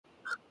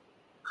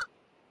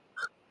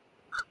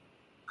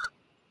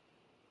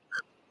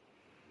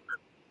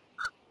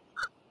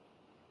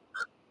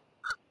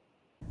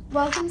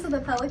Welcome to the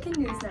Pelican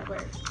News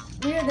Network.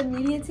 We are the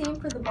media team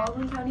for the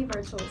Baldwin County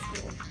Virtual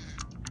School.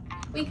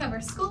 We cover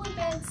school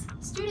events,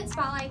 student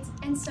spotlights,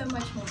 and so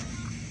much more.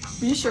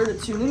 Be sure to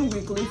tune in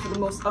weekly for the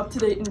most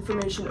up-to-date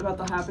information about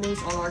the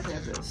happenings on our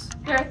campus.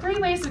 There are 3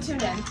 ways to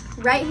tune in.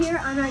 Right here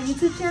on our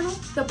YouTube channel,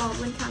 the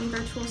Baldwin County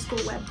Virtual School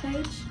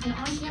webpage, and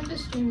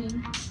on-campus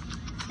streaming.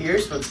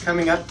 Here's what's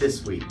coming up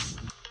this week.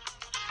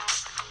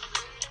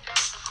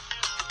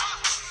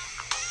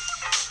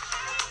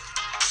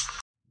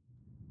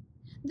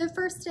 The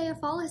first day of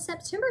fall is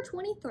September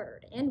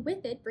 23rd, and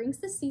with it brings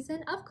the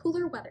season of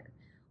cooler weather.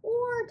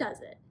 Or does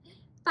it?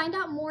 Find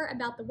out more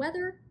about the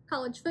weather,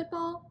 college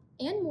football,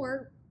 and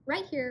more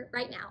right here,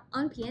 right now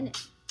on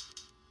PNN.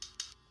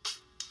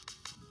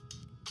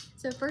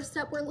 So first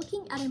up, we're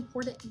looking at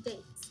important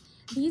dates.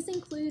 These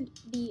include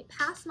the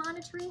pass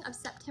monitoring of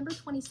September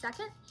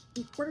 22nd,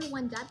 the quarter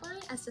 1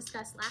 deadline as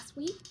discussed last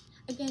week.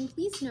 Again,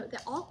 please note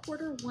that all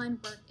quarter 1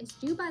 work is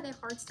due by the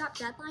hard stop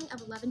deadline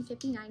of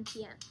 11:59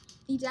 p.m.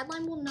 The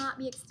deadline will not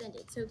be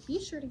extended, so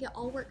be sure to get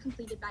all work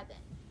completed by then.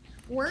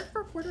 Work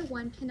for quarter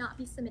 1 cannot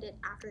be submitted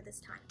after this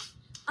time.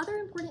 Other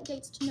important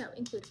dates to note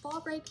include fall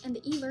break and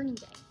the e-learning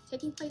day,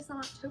 taking place on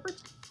October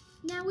 10th.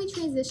 Now we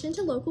transition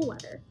to local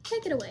weather.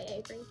 Take it away,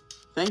 Avery.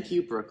 Thank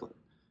you, Brooklyn.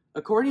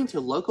 According to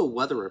local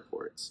weather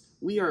reports,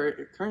 we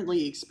are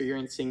currently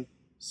experiencing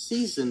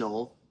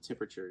seasonal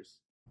temperatures.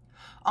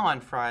 On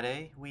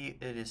Friday,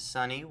 it is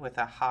sunny with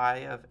a high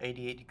of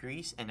 88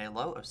 degrees and a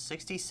low of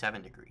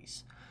 67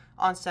 degrees.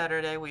 On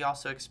Saturday, we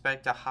also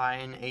expect a high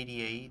in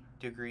 88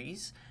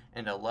 degrees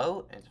and a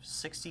low of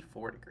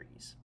 64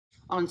 degrees.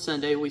 On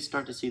Sunday, we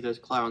start to see those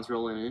clouds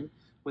rolling in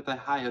with a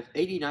high of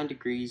 89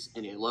 degrees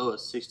and a low of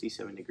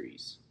 67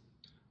 degrees.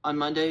 On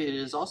Monday, it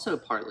is also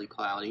partly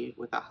cloudy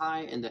with a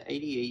high in the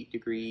 88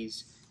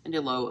 degrees and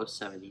a low of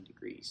 70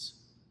 degrees.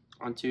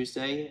 On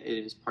Tuesday,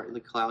 it is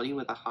partly cloudy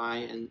with a high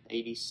in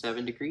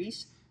 87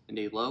 degrees and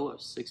a low of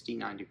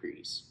 69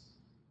 degrees.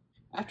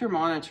 After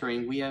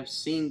monitoring, we have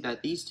seen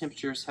that these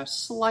temperatures have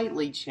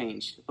slightly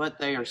changed, but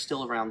they are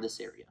still around this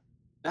area.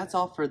 That's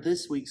all for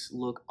this week's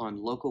look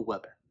on local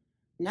weather.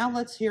 Now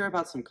let's hear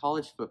about some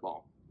college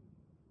football.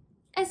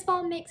 As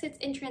fall makes its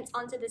entrance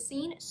onto the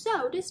scene,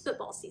 so does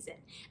football season.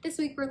 This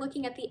week we're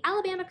looking at the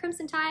Alabama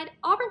Crimson Tide,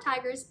 Auburn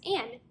Tigers,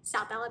 and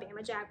South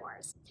Alabama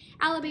Jaguars.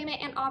 Alabama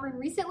and Auburn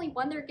recently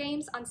won their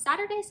games on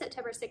Saturday,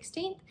 September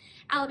 16th,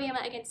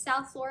 Alabama against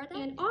South Florida,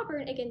 and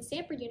Auburn against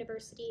Samford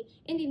University,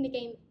 ending the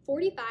game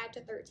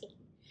 45-13.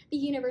 The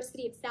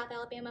University of South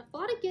Alabama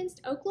fought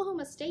against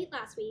Oklahoma State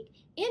last week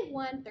and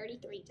won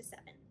 33-7.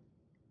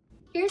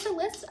 Here's a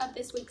list of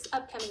this week's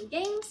upcoming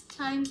games,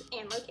 times,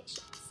 and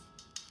locations.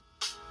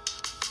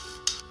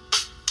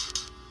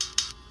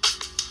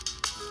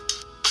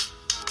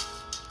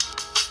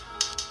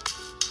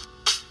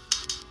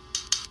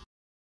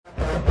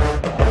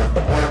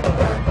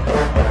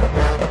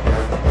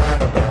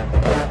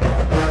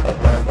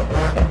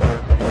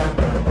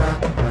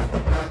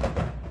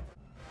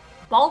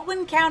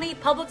 Baldwin County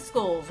Public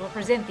Schools will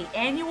present the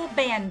annual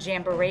Band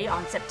Jamboree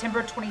on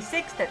September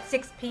 26th at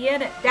 6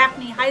 p.m. at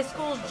Daphne High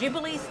School's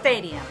Jubilee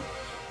Stadium.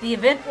 The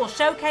event will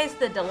showcase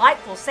the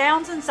delightful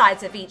sounds and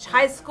sights of each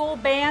high school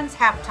band's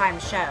halftime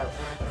show.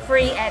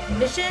 Free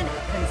admission,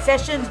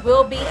 concessions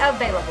will be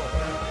available.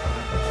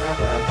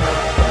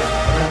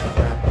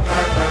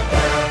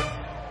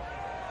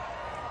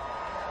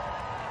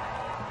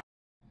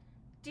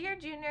 Dear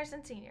juniors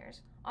and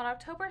seniors, on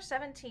October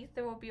 17th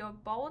there will be a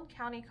Baldwin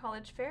County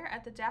College Fair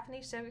at the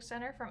Daphne Civic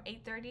Center from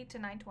 8:30 to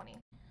 9:20.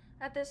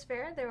 At this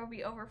fair, there will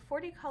be over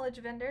 40 college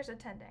vendors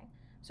attending,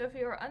 so if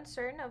you are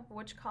uncertain of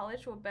which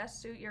college will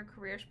best suit your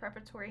career's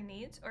preparatory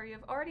needs, or you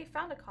have already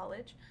found a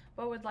college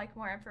but would like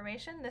more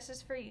information, this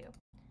is for you.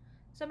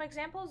 Some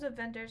examples of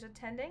vendors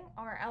attending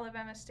are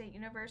Alabama State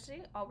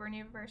University, Auburn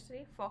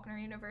University, Faulkner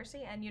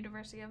University, and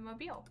University of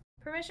Mobile.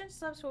 Permission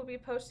slips will be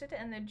posted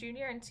in the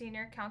Junior and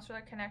Senior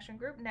Counselor Connection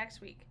group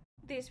next week.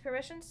 These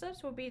permission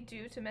slips will be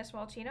due to Ms.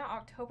 Walchina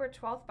October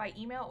 12th by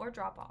email or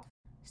drop-off.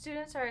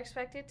 Students are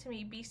expected to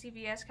meet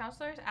BCVS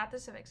counselors at the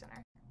Civic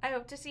Center. I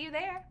hope to see you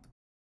there!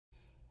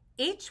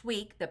 Each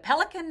week, the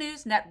Pelican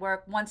News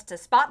Network wants to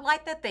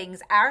spotlight the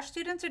things our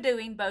students are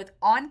doing both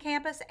on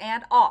campus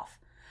and off.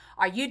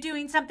 Are you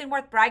doing something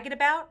worth bragging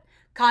about?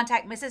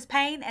 Contact Mrs.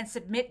 Payne and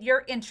submit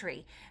your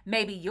entry.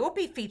 Maybe you'll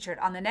be featured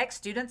on the next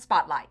Student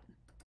Spotlight.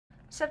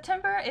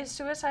 September is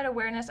Suicide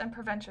Awareness and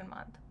Prevention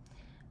Month.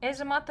 It is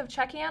a month of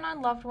checking in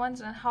on loved ones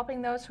and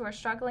helping those who are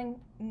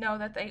struggling know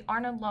that they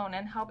aren't alone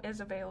and help is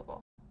available.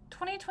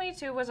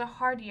 2022 was a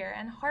hard year,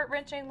 and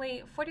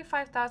heart-wrenchingly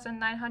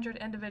 45,900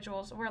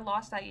 individuals were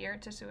lost that year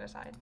to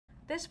suicide.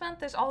 This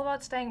month is all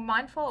about staying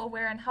mindful,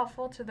 aware, and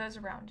helpful to those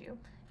around you.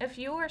 If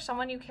you or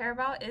someone you care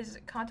about is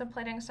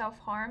contemplating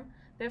self-harm,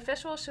 the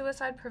official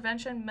suicide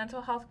prevention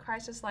mental health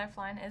crisis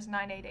lifeline is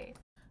 988.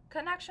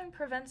 Connection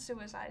prevents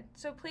suicide,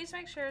 so please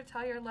make sure to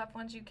tell your loved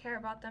ones you care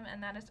about them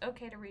and that it's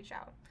okay to reach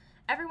out.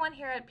 Everyone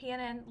here at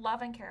PNN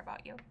love and care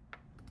about you.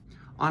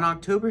 On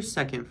October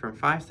 2nd from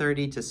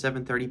 5:30 to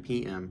 7:30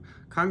 p.m.,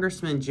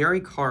 Congressman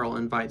Jerry Carl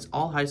invites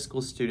all high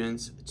school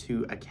students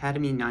to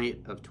Academy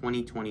Night of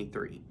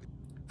 2023.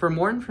 For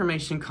more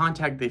information,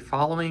 contact the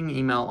following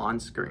email on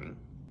screen.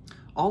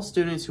 All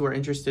students who are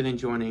interested in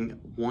joining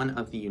one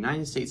of the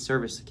United States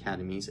Service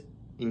Academies,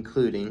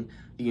 including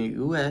the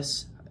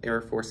U.S.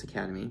 Air Force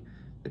Academy,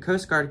 the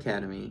Coast Guard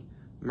Academy,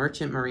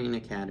 Merchant Marine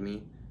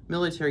Academy,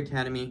 Military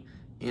Academy,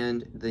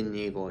 and the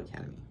Naval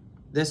Academy.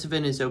 This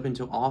event is open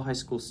to all high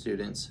school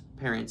students,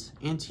 parents,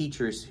 and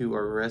teachers who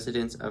are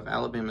residents of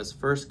Alabama's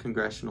 1st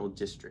Congressional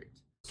District.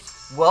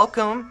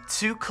 Welcome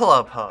to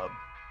Club Hub.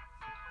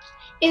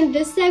 In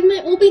this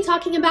segment, we'll be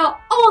talking about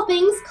all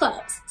things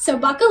clubs. So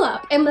buckle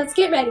up and let's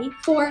get ready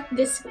for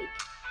this week.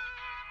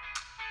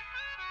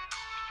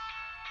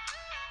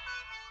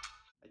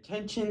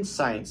 Attention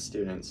science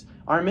students,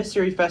 our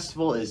Mystery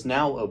Festival is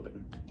now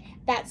open.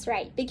 That's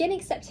right. Beginning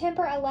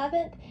September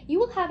 11th, you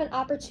will have an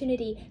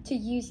opportunity to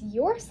use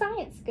your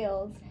science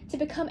skills to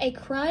become a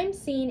crime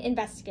scene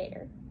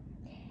investigator.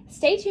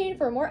 Stay tuned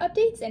for more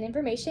updates and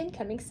information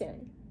coming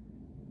soon.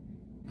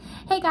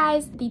 Hey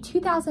guys, the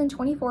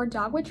 2024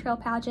 Dogwood Trail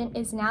Pageant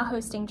is now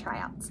hosting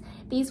tryouts.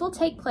 These will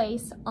take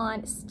place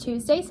on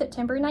Tuesday,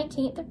 September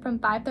 19th from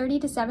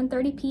 5:30 to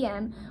 7:30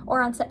 p.m.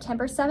 or on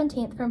September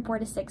 17th from 4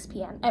 to 6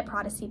 p.m. at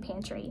Prodigy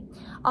Pantry.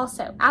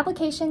 Also,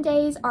 application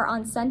days are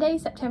on Sunday,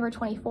 September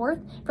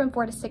 24th from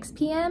 4 to 6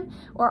 p.m.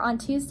 or on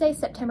Tuesday,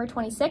 September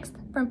 26th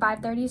from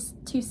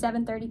 5:30 to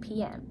 7:30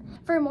 p.m.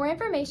 For more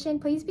information,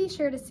 please be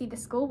sure to see the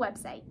school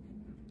website.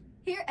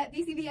 Here at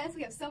BCBS,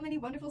 we have so many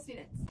wonderful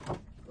students.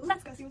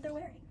 Let's go see what they're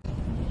wearing.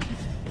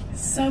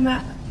 So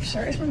my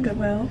shirt is from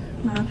Goodwill,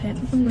 my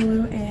pants are from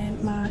Lulu,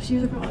 and my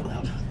shoes are from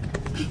Ugly.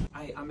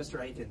 Hi, I'm Mr.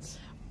 Aikens.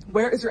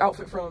 Where is your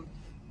outfit from?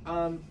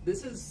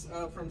 This is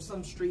from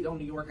some street on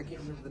New York. I can't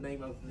remember the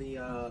name of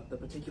the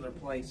particular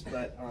place,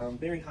 but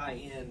very high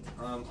end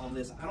on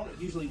this. I don't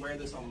usually wear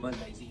this on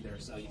Mondays either,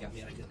 so you got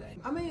me on a good day.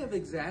 I may have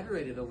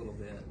exaggerated a little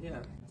bit, yeah.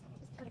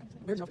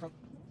 Where's your outfit from?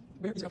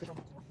 Where is your outfit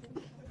from?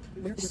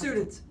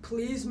 Students,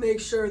 please make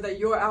sure that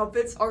your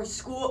outfits are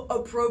school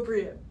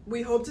appropriate.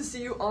 We hope to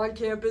see you on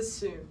campus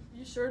soon.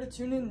 Be sure to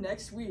tune in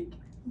next week.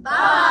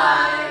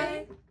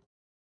 Bye!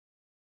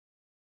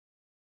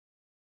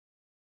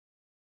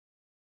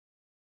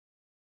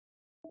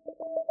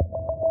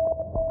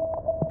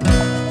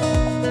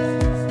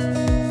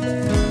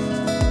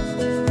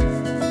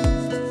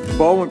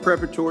 Baldwin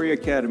Preparatory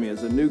Academy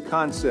is a new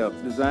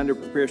concept designed to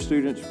prepare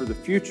students for the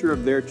future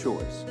of their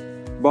choice.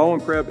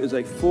 Baldwin Prep is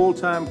a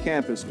full-time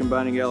campus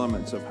combining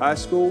elements of high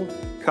school,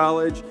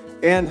 college,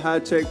 and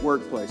high-tech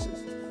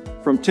workplaces.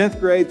 From 10th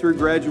grade through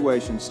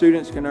graduation,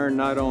 students can earn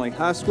not only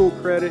high school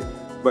credit,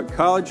 but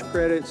college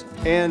credits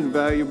and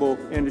valuable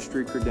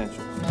industry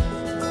credentials.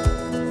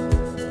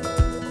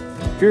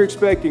 If you're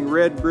expecting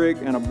red brick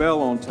and a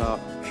bell on top,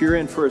 you're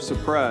in for a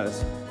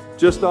surprise.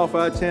 Just off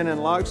I-10 in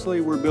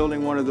Loxley, we're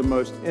building one of the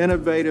most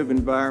innovative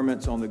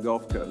environments on the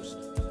Gulf Coast.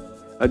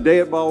 A day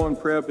at Baldwin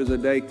Prep is a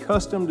day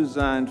custom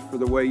designed for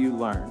the way you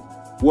learn,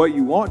 what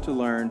you want to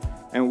learn,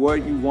 and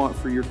what you want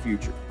for your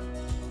future,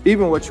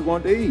 even what you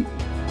want to eat.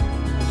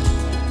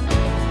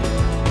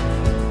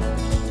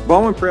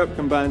 Baldwin Prep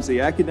combines the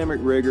academic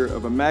rigor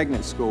of a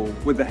magnet school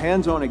with the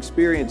hands-on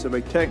experience of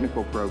a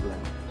technical program,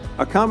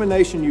 a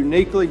combination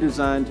uniquely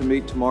designed to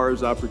meet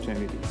tomorrow's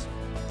opportunities.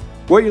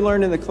 What you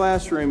learn in the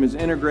classroom is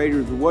integrated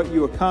with what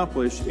you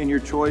accomplish in your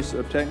choice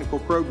of technical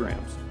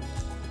programs.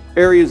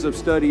 Areas of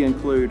study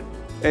include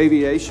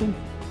aviation,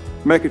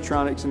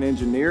 mechatronics and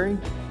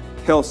engineering,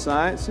 health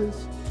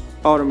sciences,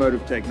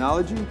 automotive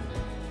technology,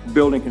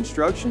 building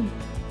construction,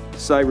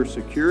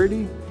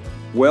 cybersecurity,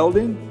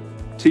 welding,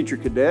 teacher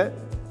cadet,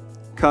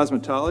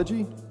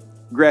 cosmetology,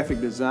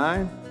 graphic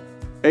design,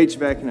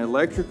 HVAC and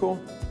electrical,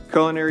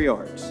 culinary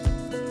arts.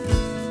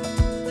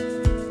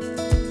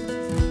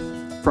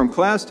 From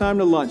class time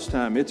to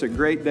lunchtime, it's a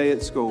great day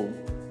at school,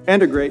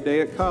 and a great day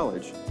at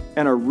college,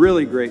 and a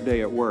really great day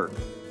at work.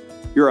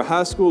 You're a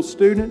high school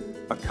student,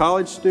 a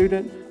college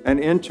student, an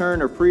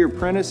intern or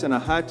pre-apprentice in a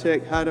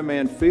high-tech,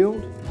 high-demand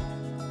field.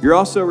 You're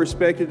also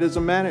respected as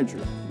a manager,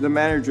 the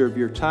manager of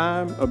your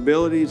time,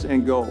 abilities,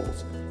 and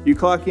goals. You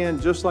clock in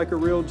just like a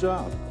real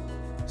job.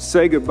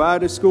 Say goodbye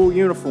to school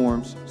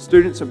uniforms.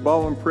 Students at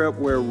Baldwin Prep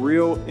wear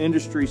real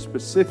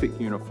industry-specific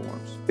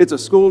uniforms. It's a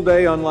school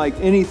day unlike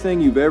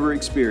anything you've ever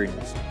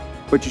experienced,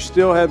 but you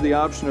still have the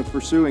option of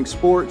pursuing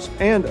sports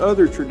and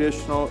other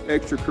traditional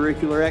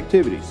extracurricular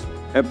activities.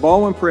 At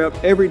Baldwin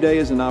Prep, every day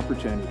is an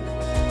opportunity.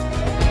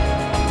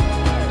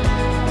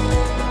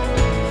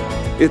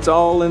 It's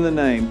all in the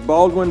name,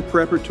 Baldwin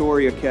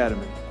Preparatory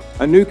Academy,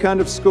 a new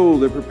kind of school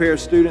that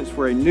prepares students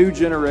for a new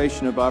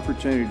generation of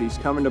opportunities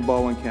coming to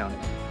Baldwin County.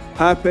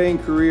 High-paying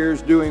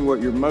careers doing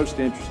what you're most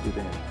interested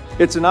in.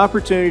 It's an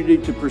opportunity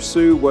to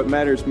pursue what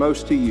matters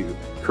most to you,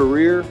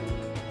 career,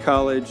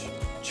 college,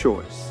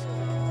 choice.